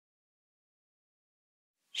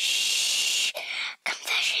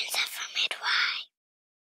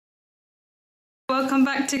welcome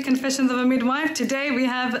back to Confessions of a Midwife. Today we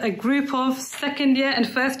have a group of second year and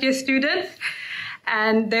first year students,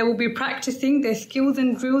 and they will be practicing their skills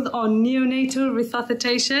and drills on neonatal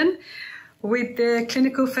resuscitation with the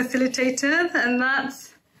clinical facilitators, and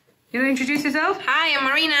that's, you want to introduce yourself? Hi, I'm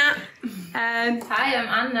Marina. And hi, I'm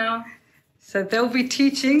Anna. So they'll be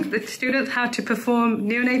teaching the students how to perform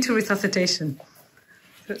neonatal resuscitation.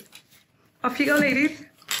 So off you go, ladies.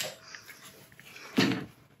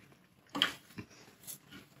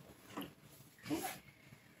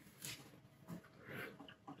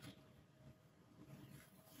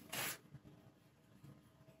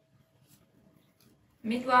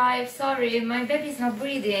 Midwife, sorry, my baby's not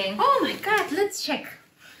breathing. Oh my god, let's check.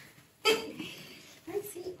 Let's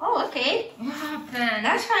see. Oh, okay. What happened?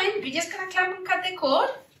 That's fine. We're just gonna clamp and cut the cord.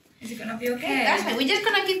 Is it gonna be okay? That's fine. We're just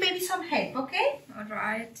gonna give baby some help, okay?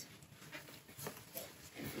 Alright.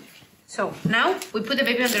 So now we put the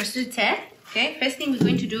baby on the resuscitator. Okay, first thing we're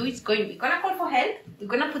going to do is we're gonna call for help. We're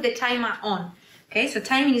gonna put the timer on. Okay, so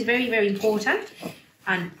timing is very, very important.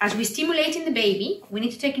 And as we're stimulating the baby, we need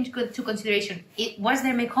to take into consideration, was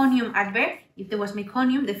there meconium at birth? If there was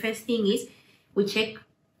meconium, the first thing is we check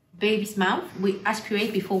baby's mouth, we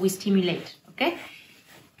aspirate before we stimulate, okay?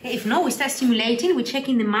 Okay, if no, we start stimulating, we check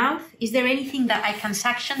in the mouth, is there anything that I can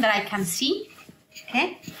suction, that I can see,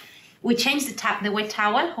 okay? We change the wet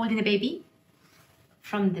towel holding the baby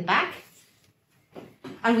from the back,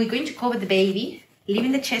 and we're going to cover the baby,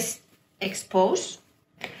 leaving the chest exposed.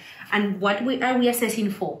 And what are we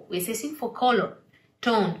assessing for? We're assessing for color,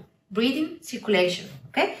 tone, breathing, circulation.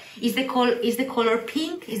 Okay? Is the color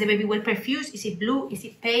pink? Is the baby well perfused? Is it blue? Is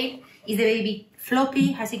it pale? Is the baby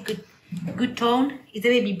floppy? Has it good tone? Is the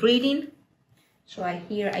baby breathing? So I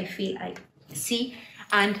hear, I feel, I see.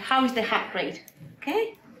 And how is the heart rate?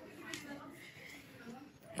 Okay?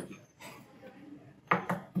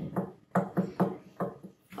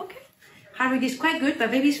 Okay. Heart rate is quite good, but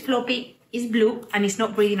baby is floppy, is blue, and it's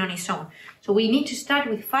not breathing on its own. So we need to start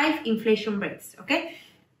with 5 inflation breaths, okay?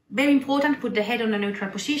 Very important, put the head on a neutral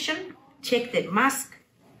position, check the mask,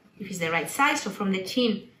 if it's the right size, so from the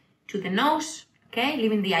chin to the nose, okay?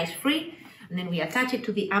 Leaving the eyes free, and then we attach it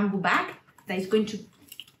to the ambu bag that is going to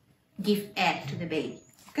give air to the baby,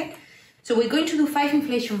 okay? So we're going to do 5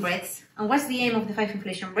 inflation breaths, and what's the aim of the 5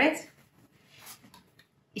 inflation breaths?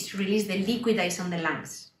 Is to release the liquid that is on the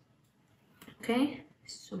lungs, okay?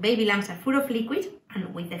 So baby lungs are full of liquid,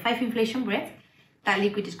 and with the 5 inflation breaths, that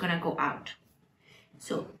liquid is gonna go out.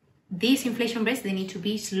 So these inflation breaths, they need to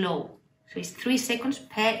be slow. So it's 3 seconds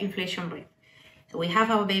per inflation breath. So we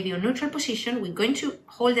have our baby on neutral position. We're going to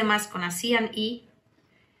hold the mask on a C and E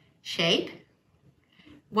shape.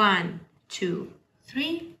 1, 2,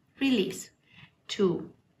 3, release. 2,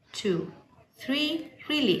 2, 3,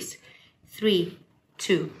 release. 3,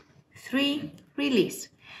 2, 3, release.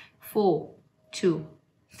 4, 2,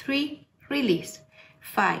 3, release.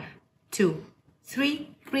 5, 2, 3,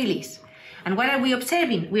 release. And what are we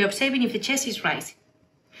observing? We're observing if the chest is rising.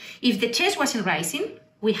 If the chest wasn't rising,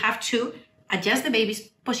 we have to adjust the baby's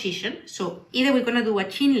position. So either we're going to do a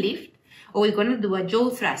chin lift or we're going to do a jaw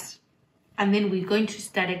thrust. And then we're going to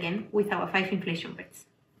start again with our 5 inflation breaths.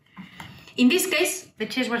 In this case, the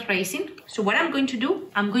chest was rising. So what I'm going to do,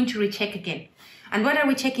 I'm going to recheck again. And what are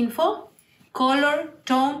we checking for? Color,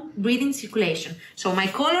 tone, breathing, circulation. So my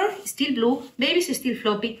color is still blue, baby's still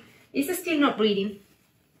floppy, it's still not breathing.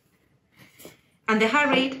 And the heart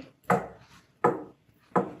rate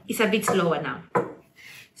is a bit slower now.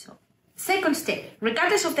 So, second step,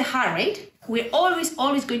 regardless of the heart rate, we're always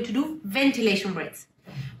going to do ventilation breaths.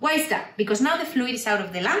 Why is that? Because now the fluid is out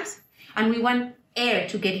of the lungs and we want air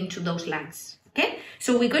to get into those lungs. Okay,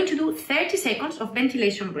 so we're going to do 30 seconds of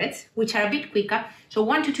ventilation breaths, which are a bit quicker, so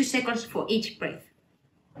 1 to 2 seconds for each breath.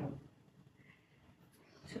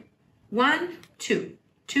 So 1, 2,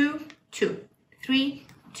 2, 2, 3,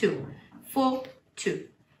 2, 4, 2,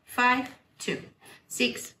 5, 2,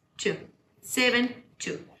 6, 2, 7,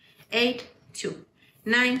 2, 8, 2,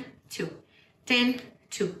 9, 2, 10,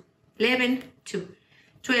 2, 11, 2,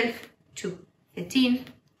 12, 2, 13,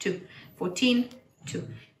 2, 14, 2,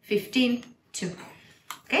 15, 2.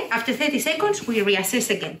 Okay, after 30 seconds, we reassess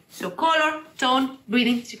again. So color, tone,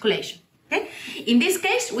 breathing, circulation. Okay, in this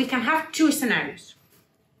case, we can have 2 scenarios.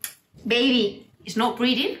 Baby is not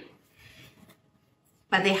breathing,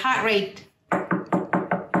 but the heart rate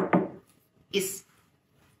is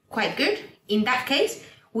quite good. In that case,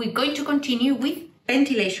 we're going to continue with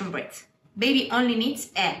ventilation breaths. Baby only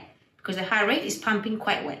needs air because the heart rate is pumping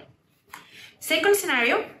quite well. Second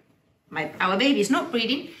scenario, our baby is not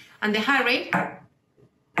breathing and the heart rate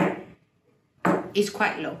is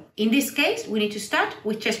quite low. In this case, we need to start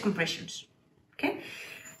with chest compressions. Okay?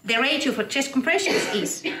 The ratio for chest compressions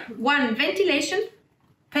is 1 ventilation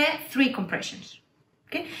per 3 compressions.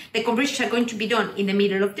 Okay? The compressions are going to be done in the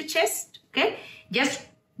middle of the chest, okay? Just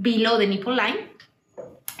below the nipple line.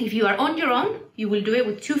 If you are on your own, you will do it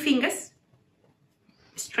with 2 fingers,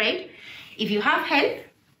 straight. If you have help,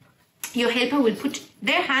 your helper will put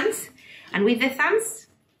their hands and with the thumbs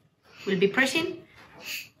will be pressing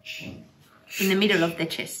in the middle of the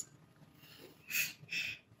chest.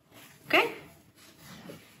 Okay?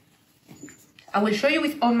 I will show you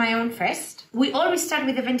with on my own first. We always start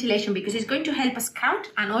with the ventilation because it's going to help us count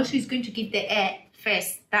and also it's going to give the air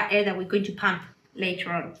first, that air that we're going to pump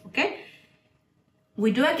later on, okay?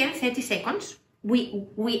 We do again 30 seconds.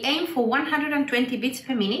 We aim for 120 beats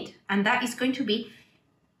per minute and that is going to be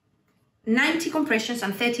 90 compressions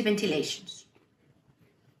and 30 ventilations,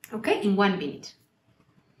 okay, in 1 minute.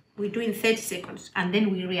 We do in 30 seconds and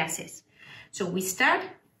then we reassess. So we start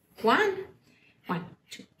 1, 1,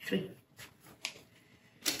 2, 3.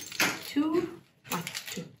 2, 1,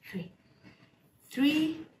 2, 3.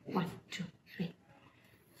 3, 1, 2, 3.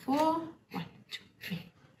 4, 1, 2,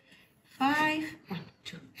 3. 5, 1,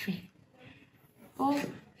 2, 3. 4, 1,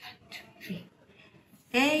 2, 3.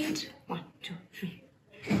 8, 1, 2, 3.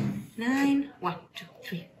 9, 1, 2,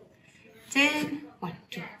 3. 10, 1,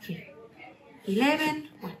 2, 3. 11,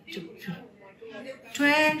 1, 2, 3.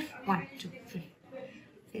 12, 1, 2, 3.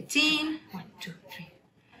 13, 1, 2, 3.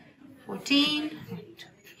 14, 1, 2,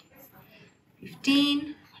 3. 15,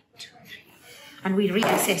 1, 2, 3. And we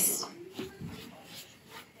reassess.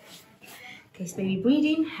 Okay, is baby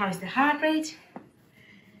breathing? How is the heart rate?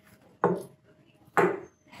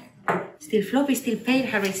 Still floppy, still pale,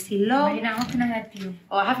 heart rate still low. Marina, how can I help you?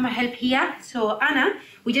 Oh, I have my help here. So Anna,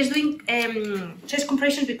 we're just doing chest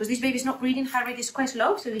compressions because this baby is not breathing, heart rate is quite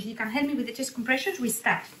low. So if you can help me with the chest compressions, we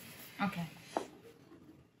start. Okay.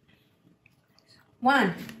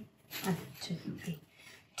 1, 1, 2, 3.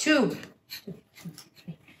 2, 2,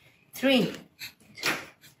 3. 3,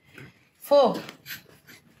 4,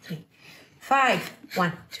 3. 5,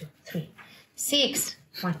 1, 2, 3. 6,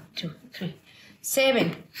 1, 2, 3.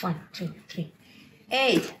 7, 1, 2, 3.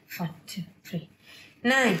 8, 1, 2, 3.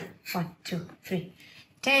 9, 1, 2, 3.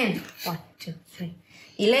 10, 1, 2, 3.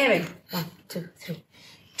 11, 1, 2, 3.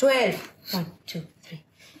 12, 1, 2, 3.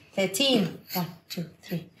 13, 1, 2,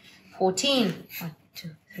 3. 14, 1, 2,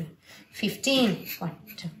 3. 15, 1,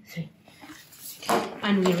 2, 3.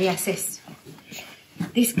 And we reassess. In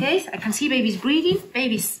this case, I can see baby's breathing.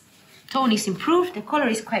 Baby's tone is improved. The color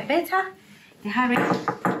is quite better. The heart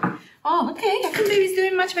rate. Oh, okay. I think baby's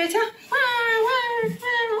doing much better.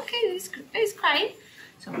 Okay, it's crying.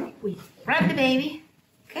 So we wrap the baby.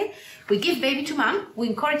 Okay. We give baby to mom. We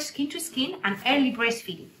encourage skin to skin and early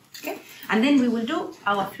breastfeeding. Okay. And then we will do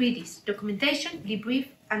our 3Ds: documentation, debrief,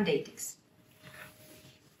 and datings.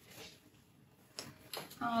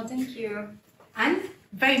 Oh, thank you. And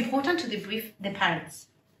very important to debrief the parents.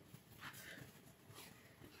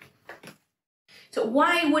 So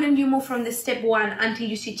why wouldn't you move from the step 1 until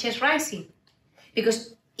you see chest rising?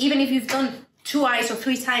 Because even if you've done 2 eyes or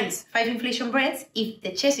 3 times 5 inflation breaths, if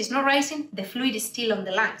the chest is not rising, the fluid is still on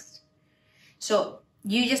the lungs. So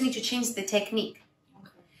you just need to change the technique.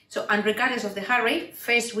 Okay. So, and regardless of the heart rate,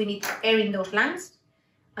 first we need air in those lungs,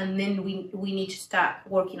 and then we need to start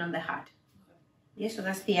working on the heart. Okay. Yeah, so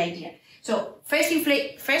that's the idea. So first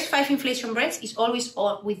 5 inflation breaths is always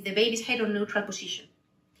with the baby's head on neutral position.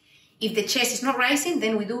 If the chest is not rising,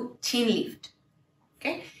 then we do chin lift,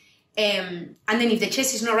 okay? And then if the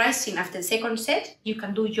chest is not rising after the second set, you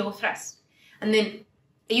can do jaw thrust. And then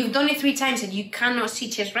you've done it 3 times and you cannot see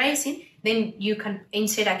chest rising, then you can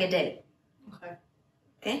insert a Gedel. Okay.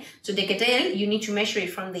 Okay? So the Gedel, you need to measure it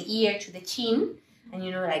from the ear to the chin, and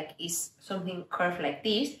you know, like it's something curved like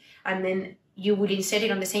this, and then you would insert it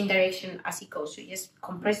on the same direction as it goes. So you just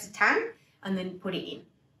compress the tongue and then put it in.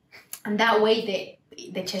 And that way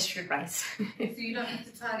the chest should rise. So you don't have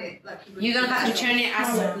to turn it like you would. You don't have to turn it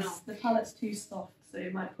as no. The pallet's too soft, so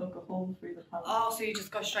you might poke a hole through the pallet. Oh, so you just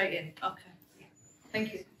go straight in. Okay.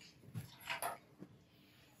 Thank you.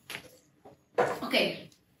 Okay.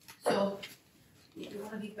 So you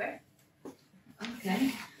want to be fair?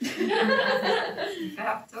 Okay. I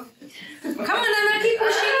have to. Come on, Anna, keep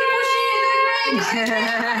pushing, keep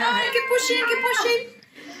pushing. Keep pushing.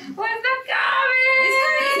 Where's the coming? It's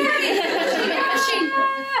coming. Keep pushing.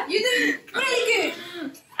 You're doing really good.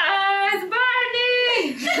 It's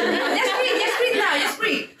burning! Just breathe now, just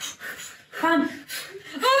breathe. Come.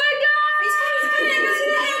 Oh my god! It's coming. I see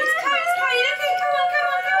the hair. It's coming. Okay, come on.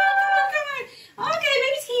 Okay,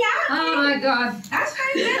 baby's here. Oh my god. That's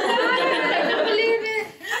fine. I can't believe it.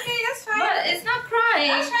 Okay, that's fine. But it's not crying.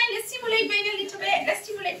 That's fine. Let's simulate baby a little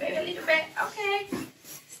it. Okay.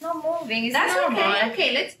 It's not moving. It's That's normal. okay. Okay,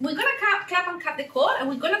 we're gonna clap and cut the cord, and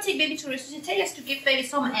we're gonna take baby to resuscitate just to give baby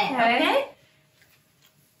some air. Okay.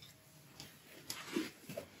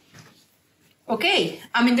 Okay,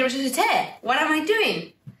 I'm in the resuscitate. What am I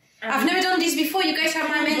doing? I've never done this before. You guys are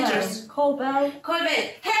my mentors. Call bell. Call bell.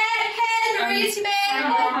 Hey, emergency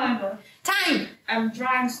bell. Time.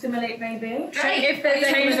 Dry and stimulate baby. Right. If there's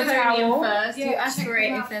any Change the towel. meconium first, you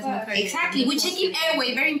aspirate if there's meconium. Exactly. We're checking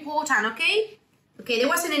airway. Very important. Okay. Okay. There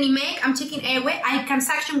wasn't any make. I'm checking airway. I can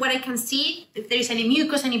suction what I can see. If there is any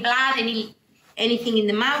mucus, any blood, anything in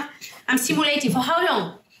the mouth. I'm stimulating for how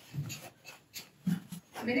long?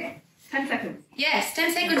 A minute? 10 seconds. Yes,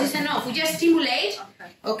 10 seconds is enough. We just stimulate.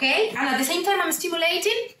 Okay. And at the same time I'm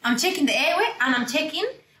stimulating, I'm checking the airway, and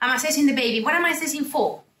I'm assessing the baby. What am I assessing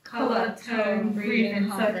for? Colour, tone,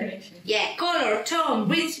 breathing, circulation. Yeah, color, tone,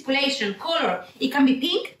 breathing, circulation, color. It can be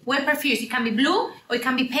pink, well perfused. It can be blue, or it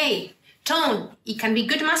can be pale. Tone, it can be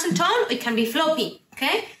good muscle tone, or it can be floppy.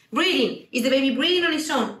 Okay? Breathing, is the baby breathing on its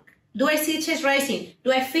own? Do I see the chest rising?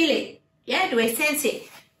 Do I feel it? Yeah, do I sense it?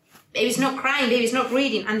 Baby's not crying, baby's not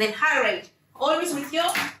breathing. And then heart rate, always with your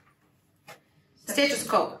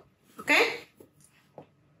stethoscope. Okay?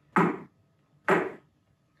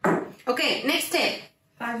 Okay, next step.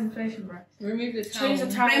 5 inflation breaths. Remove the towel. Change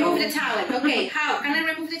the towel. Remove the towel. Okay, how? Can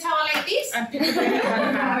I remove the towel like this? And pick the baby by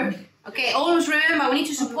the hand. Okay, always remember we need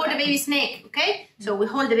to support the baby's neck. Okay? So we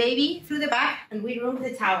hold the baby through the back and we remove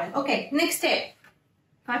the towel. Okay, next step.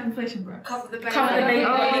 5 inflation breaths. Cover the baby. Cover the baby.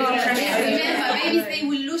 Remember, babies, they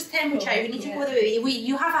will lose temperature. We need to cover the baby.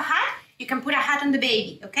 You have a hat, you can put a hat on the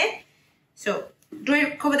baby. Okay? So, do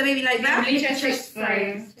I cover the baby like that? Leave the chest free.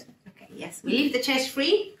 Okay, yes. We leave the chest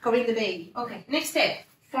free, covering the baby. Okay, next step.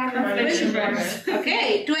 5 inflation breaths.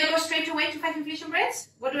 Okay, do I go straight away to 5 inflation breaths?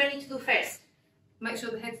 What do I need to do first? Make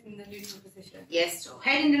sure the head's in the neutral position. Yes, so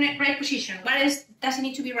head in the right position. What else does it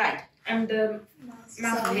need to be right? And the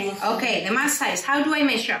mouth. Okay, the mouth size. How do I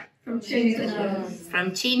measure? From chin to nose.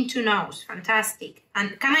 From chin to nose. Fantastic.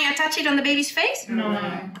 And can I attach it on the baby's face? No.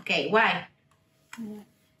 Okay, why?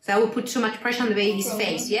 So I will put so much pressure on the baby's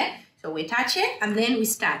face, yeah? So we touch it and then we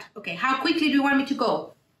start. Okay, how quickly do you want me to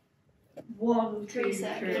go? 1, 2,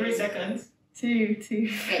 3 seconds. 2, 2,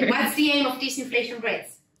 3. Okay, what's the aim of these inflation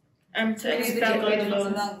breaths? To expand the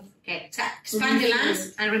lungs. Okay, expand the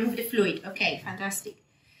lungs and remove the fluid. Okay, fantastic.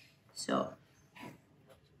 So,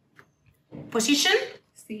 position?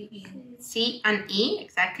 C and E,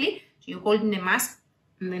 exactly. So you're holding the mask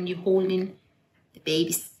and then you're holding the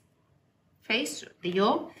baby's face, the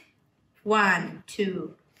yaw. 1,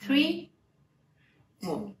 2, 3.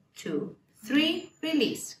 1, 2, 3.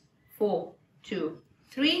 Release. 4, 2,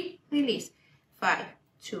 3. Release. 5,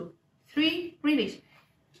 2, 3. Release.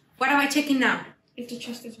 What am I checking now? If the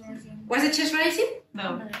chest is rising. Was the chest rising?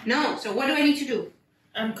 No. No. So what do I need to do?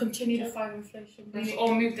 Continue the 5 inflation breaths.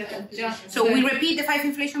 Or move the head. So we repeat the 5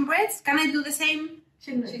 inflation breaths. Can I do the same?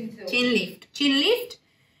 Chin lift. Chin lift. Chin lift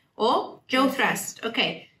or jaw thrust.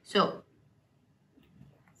 Okay. So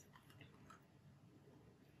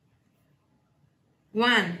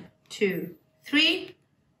 1, 2, 3.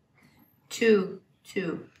 2,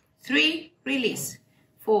 2, 3. Release.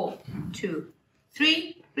 4, 2,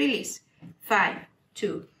 3. Release. 5,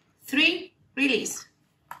 2, 3. Release.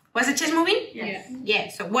 Was the chest moving? Yes. Yeah.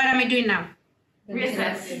 So what am I doing now?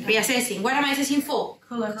 Reassess. Reassessing. What am I assessing for?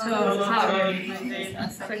 Color, Color,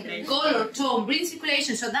 tone, breathing,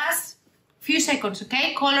 circulation. So that's few seconds,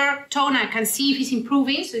 okay? Color, tone, I can see if it's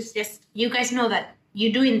improving. So it's just, you guys know that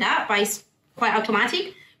you're doing that, but it's quite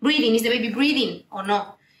automatic. Breathing, is the baby breathing or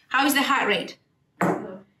not? How is the heart rate?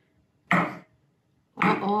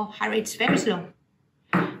 Oh, heart rate is very slow.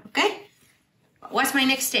 Okay? What's my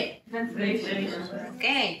next step? Ventilation.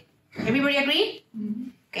 Okay. Everybody agree?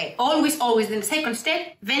 Okay. Always, then the second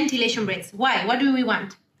step, ventilation breaths. Why? What do we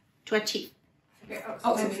want to achieve?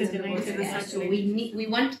 So we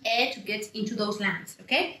want air to get into those lungs,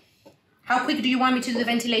 okay? How quick do you want me to do the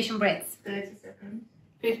ventilation breaths? 30 seconds.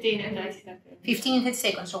 15 and 30 seconds. 15 and 30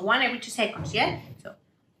 seconds. So 1 every 2 seconds, yeah? So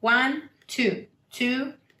 1, 2,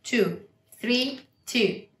 2, 2, 3,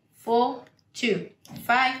 2, 4, 2,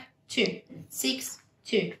 5, 2, 6,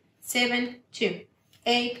 2, 7, 2,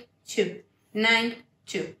 8, 2, 9,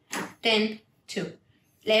 2, 10, 2,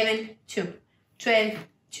 11, 2, 12,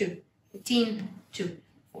 2, 13, 2,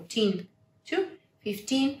 14, 2,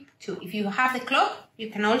 15, 2. If you have the clock, you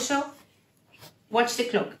can also watch the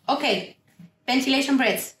clock. Okay, ventilation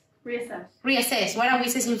breaths. Reassess. Reassess. What are we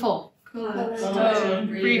assessing for? Color,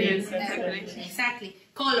 breathing, Exactly.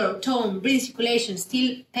 Color, tone, breathing, circulation,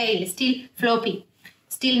 still pale, still floppy,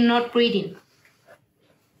 still not breathing.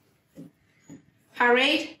 Heart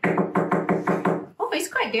rate. Oh, it's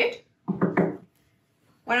quite good.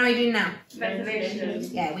 What are we doing now? Ventilation.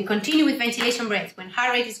 Yeah, we continue with ventilation breaths. When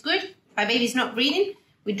heart rate is good, my baby is not breathing,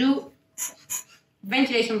 we do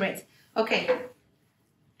ventilation breaths. Okay.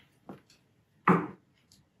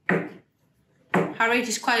 Heart rate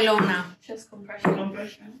is quite low now. Chest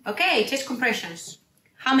compression. Okay, chest compressions.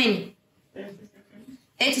 How many? 30 seconds.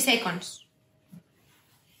 30 seconds.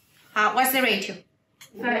 What's the ratio?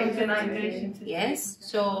 30 to 90. Yes,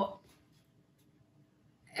 so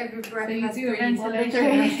Every breath So you has do a 3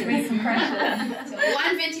 ventilation, compression. so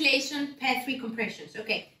 1 ventilation per 3 compressions.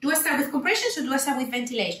 Okay. Do I start with compressions or do I start with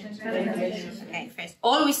ventilations? Ventilation. Okay, first.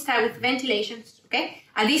 Always start with ventilations. Okay.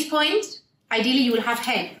 At this point, ideally you will have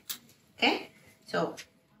help. Okay. So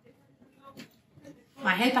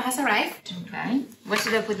my helper has arrived. Okay. What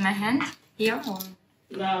should I put my hand? Here or?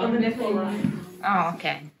 No. On the nipple line. Oh,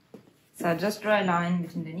 okay. So just draw a line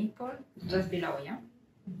between the nipple, just below, yeah?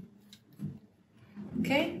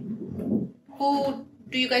 Okay. Who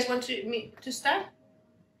do you guys want to start?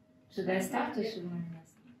 Should I start or should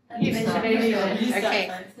I? Ventilation.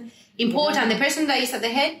 Okay. Important. The person that is at the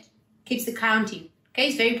head keeps the counting. Okay.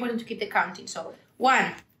 It's very important to keep the counting. So 1,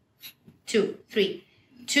 2, 3,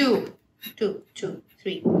 2, 2, 2,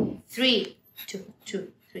 3, 3, 2,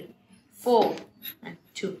 2, 3, 4, 1,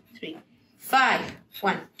 2, 3, 5,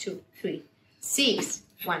 1, 2, 3, 6,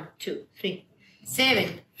 1, 2, 3,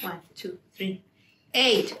 7, 1, 2, 3,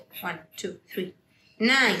 8, 1, 2, 3,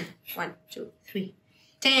 9, 1, 2, 3,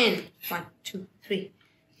 10, 1, 2, 3,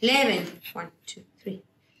 11, 1, 2, 3,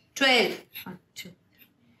 12, 1, 2,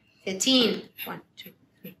 3, 13, 1, 2,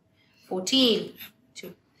 3, 14,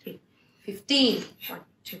 2, 3, 15, 1,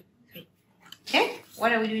 2, 3. Okay,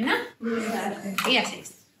 what are we doing now?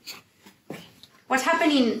 Reassess. What's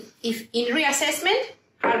happening if in reassessment,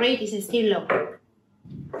 our rate is still low?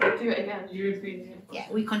 Do it again. You repeat it. Yeah,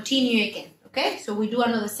 we continue again. Okay, so we do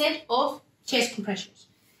another set of chest compressions.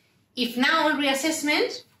 If now on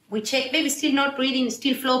reassessment, we check baby still not breathing,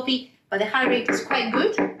 still floppy, but the heart rate is quite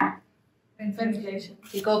good, Ventilation.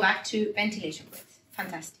 we go back to ventilation breath.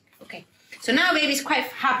 Fantastic. Okay, so now baby is quite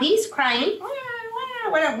happy, he's crying.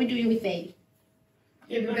 What are we doing with baby?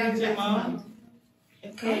 Give it back to mom.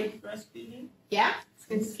 Okay. Breastfeeding. Yeah,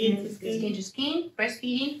 Skin to skin. skin to skin,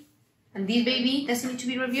 breastfeeding. And this baby doesn't need to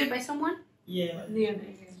be reviewed by someone? Yeah.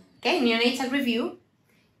 Okay, neonatal review.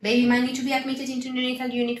 Baby might need to be admitted into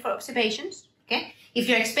neonatal unit for observations. Okay, if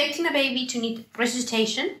you're expecting a baby to need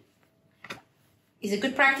resuscitation, it's a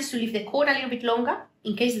good practice to leave the cord a little bit longer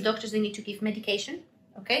in case the doctors they need to give medication.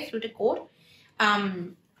 Okay, through the cord,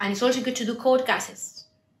 and it's also good to do cord gases.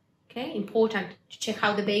 Okay, important to check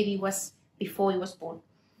how the baby was before he was born.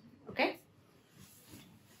 Okay,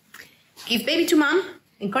 give baby to mom.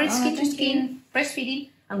 Encourage skin to skin, breastfeeding,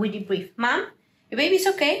 and we debrief. Mom, your baby's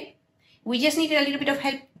okay. We just needed a little bit of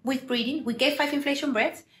help with breathing. We gave 5 inflation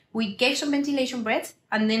breaths. We gave some ventilation breaths,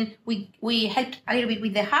 and then we helped a little bit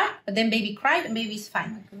with the heart. But then baby cried, and baby is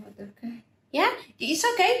fine. Okay. Yeah, it's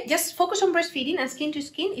okay. Just focus on breastfeeding and skin to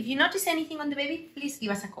skin. If you notice anything on the baby, please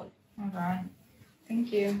give us a call. All right.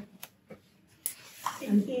 Thank you.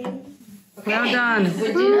 Thank you. Okay. Well done.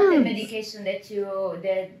 Would you know the medication that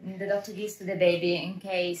the doctor gives to the baby in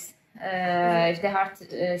case if the heart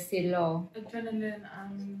is still low? Adrenaline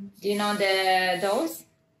and... Do you know the dose?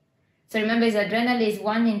 So remember, the adrenaline is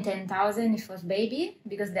 1 in 10,000 if it was baby,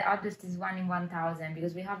 because the adult is 1 in 1,000.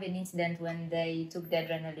 Because we have an incident when they took the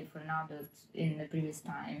adrenaline for an adult in the previous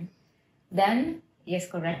time. Then, yes,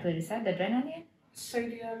 correctly you said, the adrenaline?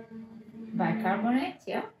 Sodium... Bicarbonate,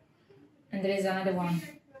 yeah. And there is another one.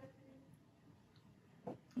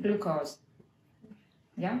 Glucose.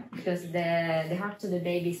 Yeah, because the heart of the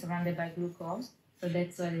baby is surrounded by glucose. So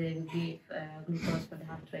that's why they will give glucose for the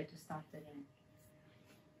heart rate to start again.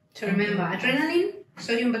 So remember, adrenaline,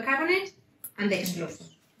 sodium bicarbonate, and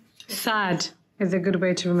dextrose. SAD is a good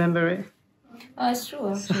way to remember it. Oh, it's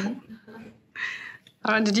true, actually.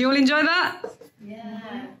 All right, did you all enjoy that?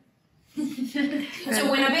 Yeah.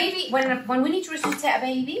 So when we need to resuscitate a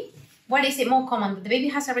baby, what is it more common? That the baby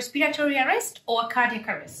has a respiratory arrest or a cardiac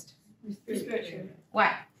arrest? Respiratory.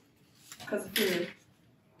 Why? Because of fluid.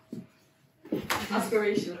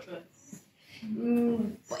 Aspiration.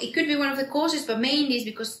 It could be one of the causes, but mainly is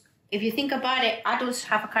because if you think about it, adults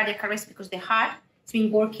have a cardiac arrest because the heart has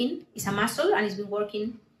been working, it's a muscle and it's been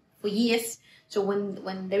working for years. So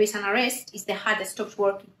when there is an arrest, it's the heart that stops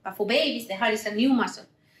working. But for babies, the heart is a new muscle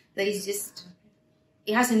that is just,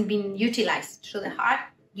 it hasn't been utilized. So the heart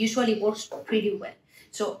usually works pretty well.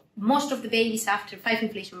 So most of the babies after 5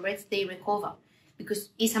 inflation breaths, they recover because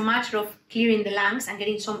it's a matter of clearing the lungs and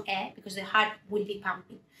getting some air because the heart will be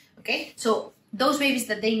pumping. Okay, so those babies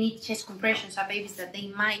that they need chest compressions are babies that they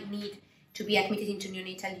might need to be admitted into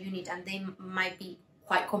neonatal unit, and they might be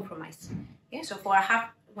quite compromised. Yeah, so for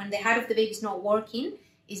when the heart of the baby is not working,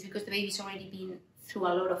 is because the baby's already been through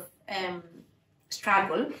a lot of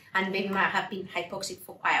struggle, and the baby might have been hypoxic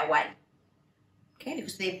for quite a while. Okay,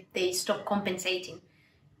 because they stop compensating.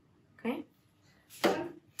 Okay.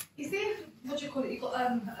 You see, what do you call it? You've got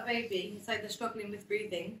a baby, say they're struggling with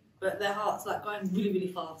breathing, but their heart's like going really, really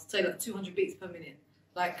fast, say like 200 beats per minute.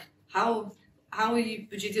 Like, how would you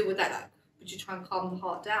deal with that? Like, would you try and calm the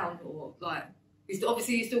heart down, or like,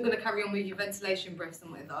 obviously you're still going to carry on with your ventilation breaths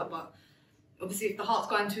and whatever, but obviously if the heart's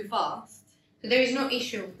going too fast. So there is no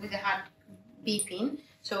issue with the heart beeping.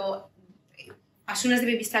 So as soon as the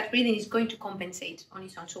baby starts breathing, it's going to compensate on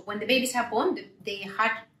its own. So when the babies are born, the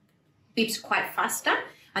heart beeps quite faster,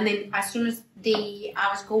 and then as soon as the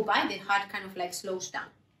hours go by, the heart kind of like slows down.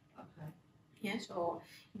 Okay. Yeah, so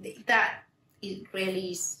that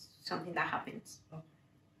really is something that happens. Okay.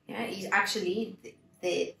 Yeah, it's actually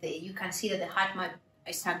you can see that the heart might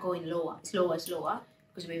start going lower, slower,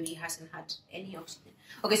 because the baby hasn't had any oxygen.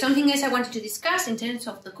 Okay, something else I wanted to discuss in terms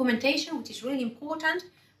of documentation, which is really important.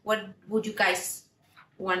 What would you guys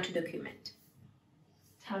want to document?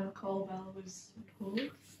 Time a call bell was called.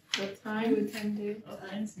 What time? You attended of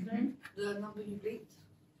the incident. The number you bleeped.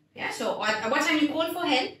 Yeah, so at what time you called for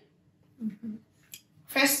help?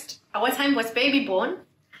 First, at what time was baby born?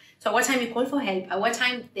 So at what time you called for help? At what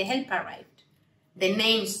time the help arrived? The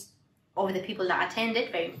names of the people that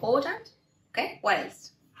attended, very important. Okay, what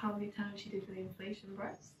else? How many times you did the inflation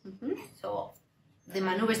breaths? So the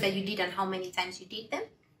maneuvers that you did and how many times you did them.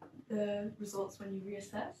 The results when you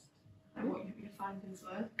reassessed, and what your findings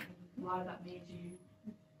were, and why that made you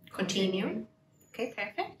continue. Okay,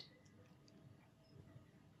 perfect.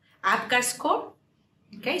 APGAR score.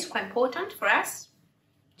 Okay, it's quite important for us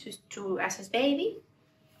to assess baby.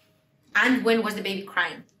 And when was the baby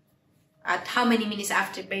crying? At how many minutes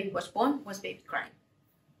after baby was born was baby crying?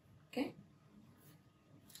 Okay.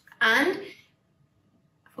 And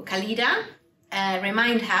for Khalida,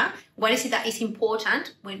 remind her what is it that is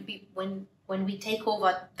important when we take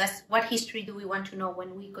over. That's what history do we want to know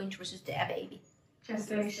when we're going to resuscitate a baby?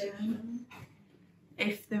 Gestation.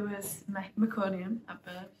 If there was meconium at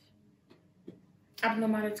birth.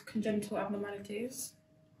 Congenital abnormalities.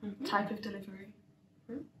 Type of delivery.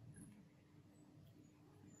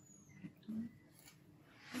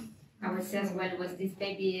 I would say as well, was this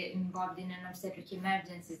baby involved in an obstetric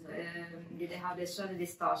emergency? Did they have the shoulder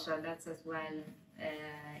distortion? That's as well.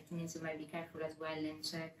 It means you might be careful as well and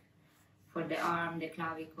check for the arm, the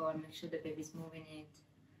clavicle, make sure the baby's moving it.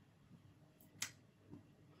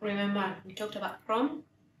 Remember, we talked about PROM.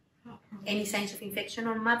 Any signs of infection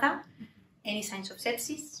on mother? Any signs of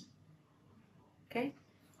sepsis? Okay.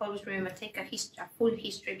 Always remember, take a full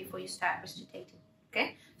history before you start resuscitating.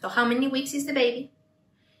 Okay. So how many weeks is the baby?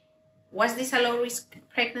 Was this a low-risk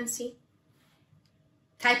pregnancy?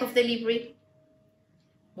 Type of delivery?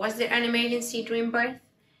 Was there an emergency during birth?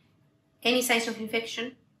 Any signs of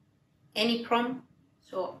infection? Any PROM?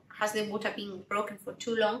 So has the water been broken for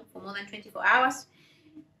too long, for more than 24 hours?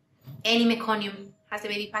 Any meconium? Has the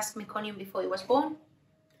baby passed meconium before it was born?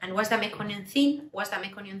 And was that meconium thin? Was that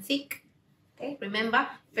meconium thick? Okay, remember,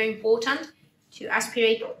 very important to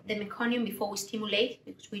aspirate the meconium before we stimulate,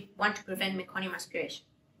 because we want to prevent meconium aspiration.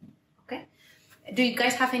 Okay. Do you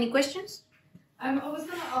guys have any questions? I was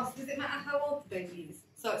going to ask, does it matter how old the baby is?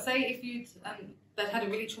 So say if they'd had a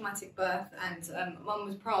really traumatic birth and mum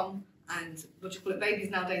was prom and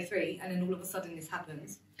baby's now day 3, and then all of a sudden this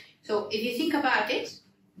happens. So if you think about it,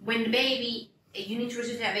 when the baby, you need to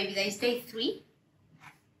resuscitate a baby that is day 3,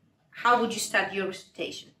 how would you start your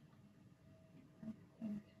resuscitation?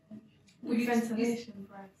 With ventilation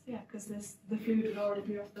breaths, yeah, because the fluid would already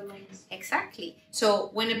be off the lungs. Exactly.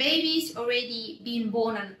 So when a baby's already been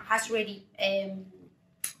born and has already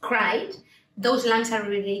cried, those lungs are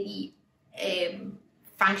already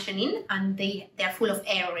functioning and they are full of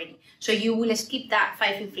air already. So you will skip that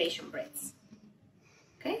 5 inflation breaths.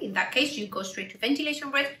 Okay, in that case, you go straight to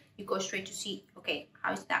ventilation breath, you go straight to see, okay,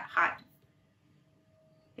 how is that heart?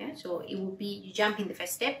 Yeah, so it will be, you jump in the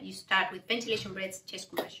first step, you start with ventilation breaths, chest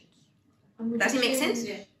compressions. Does it make sense?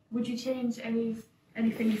 Yeah. Would you change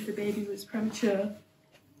anything if the baby was premature?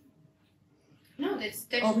 No, that's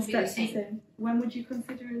All the should be the steps same. the same. When would you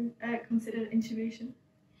consider intubation?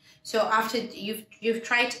 So after you've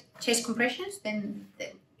tried chest compressions, then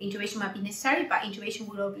the intubation might be necessary, but intubation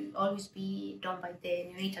will always be done by the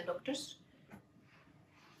neonatal doctors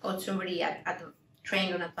or somebody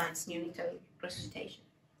trained on advanced neonatal resuscitation.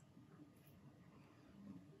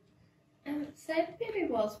 Say if the baby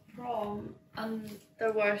was prom and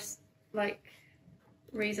there were like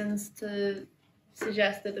reasons to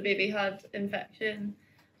suggest that the baby had infection,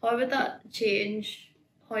 how would that change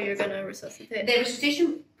how you're going to resuscitate? The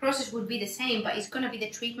resuscitation process would be the same, but it's going to be the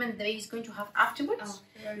treatment the baby is going to have afterwards.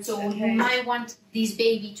 So you might want this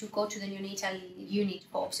baby to go to the neonatal unit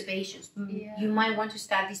for observations. Yeah. You might want to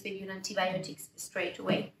start this baby on antibiotics straight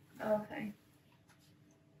away. Okay.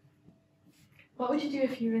 What would you do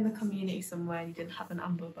if you were in the community somewhere and you didn't have an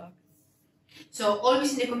amber bag? So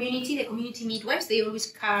always in the community midwives, they always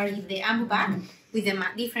carry the ambu bag with the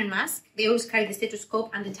different mask. They always carry the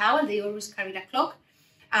stethoscope and the towel. They always carry the cloak.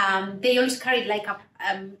 They always carry like a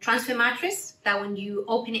transfer mattress that when you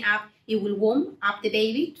open it up, it will warm up the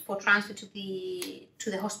baby for transfer to the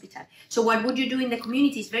hospital. So what would you do in the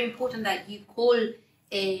community is very important that you call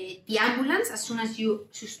the ambulance as soon as you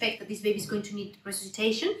suspect that this baby is going to need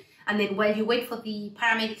resuscitation. And then while you wait for the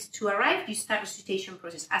paramedics to arrive, you start the resuscitation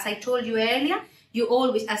process. As I told you earlier, you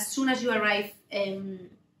always, as soon as you arrive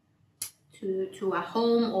to a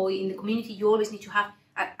home or in the community, you always need to have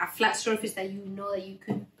a flat surface that you know that you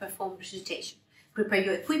could perform resuscitation. Prepare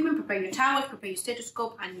your equipment, prepare your towels, prepare your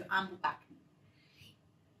stethoscope and your ambu bag.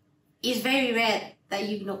 It's very rare that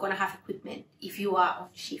you're not going to have equipment if you are on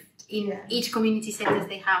shift. In each community centers,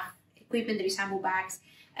 they have equipment, there is ambu bags.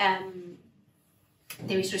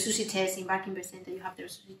 There is resuscitators in Barking Center, you have the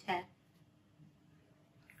resuscitator.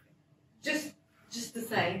 Just to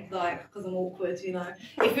say, like, because I'm awkward, you know,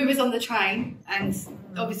 if we was on the train and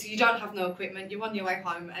obviously you don't have no equipment, you're on your way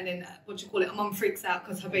home and then, a mum freaks out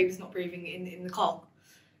because her baby's not breathing in the car.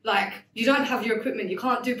 Like, you don't have your equipment, you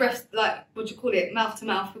can't do breast, like, mouth to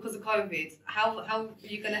mouth because of COVID. How are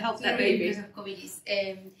you going to help that baby? Because of COVID is,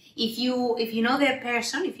 if you know the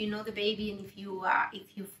person, if you know the baby, and if you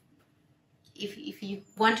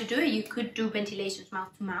want to do it, you could do ventilations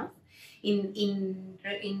mouth to mouth. In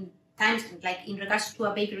times, like in regards to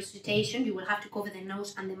a baby resuscitation, you will have to cover the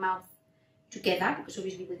nose and the mouth together, because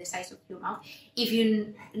obviously with the size of your mouth. If you're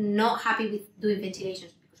not happy with doing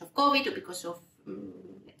ventilations because of COVID or because of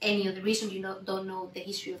any other reason, you don't know the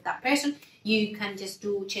history of that person, you can just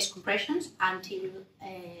do chest compressions until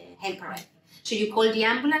help arrives. So you call the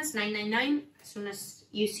ambulance 999 as soon as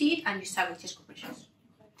you see it, and you start with chest compressions.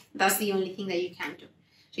 That's the only thing that you can do.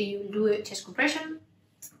 So you will do a chest compression,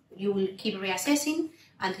 you will keep reassessing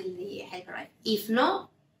until the help arrives. If not,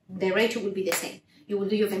 the ratio will be the same. You will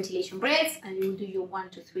do your ventilation breaths and you will do your 1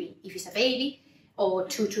 to 3 if it's a baby, or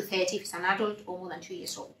 2 to 30 if it's an adult or more than 2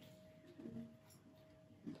 years old.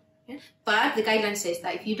 Yeah? But the guideline says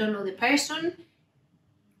that if you don't know the person,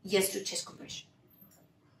 just do chest compression.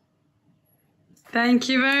 Thank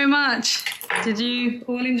you very much. Did you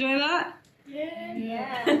all enjoy that?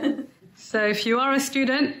 Yeah. So if you are a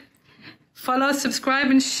student, follow,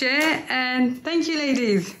 subscribe and share, and thank you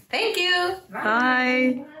ladies. Thank you.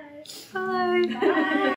 Bye.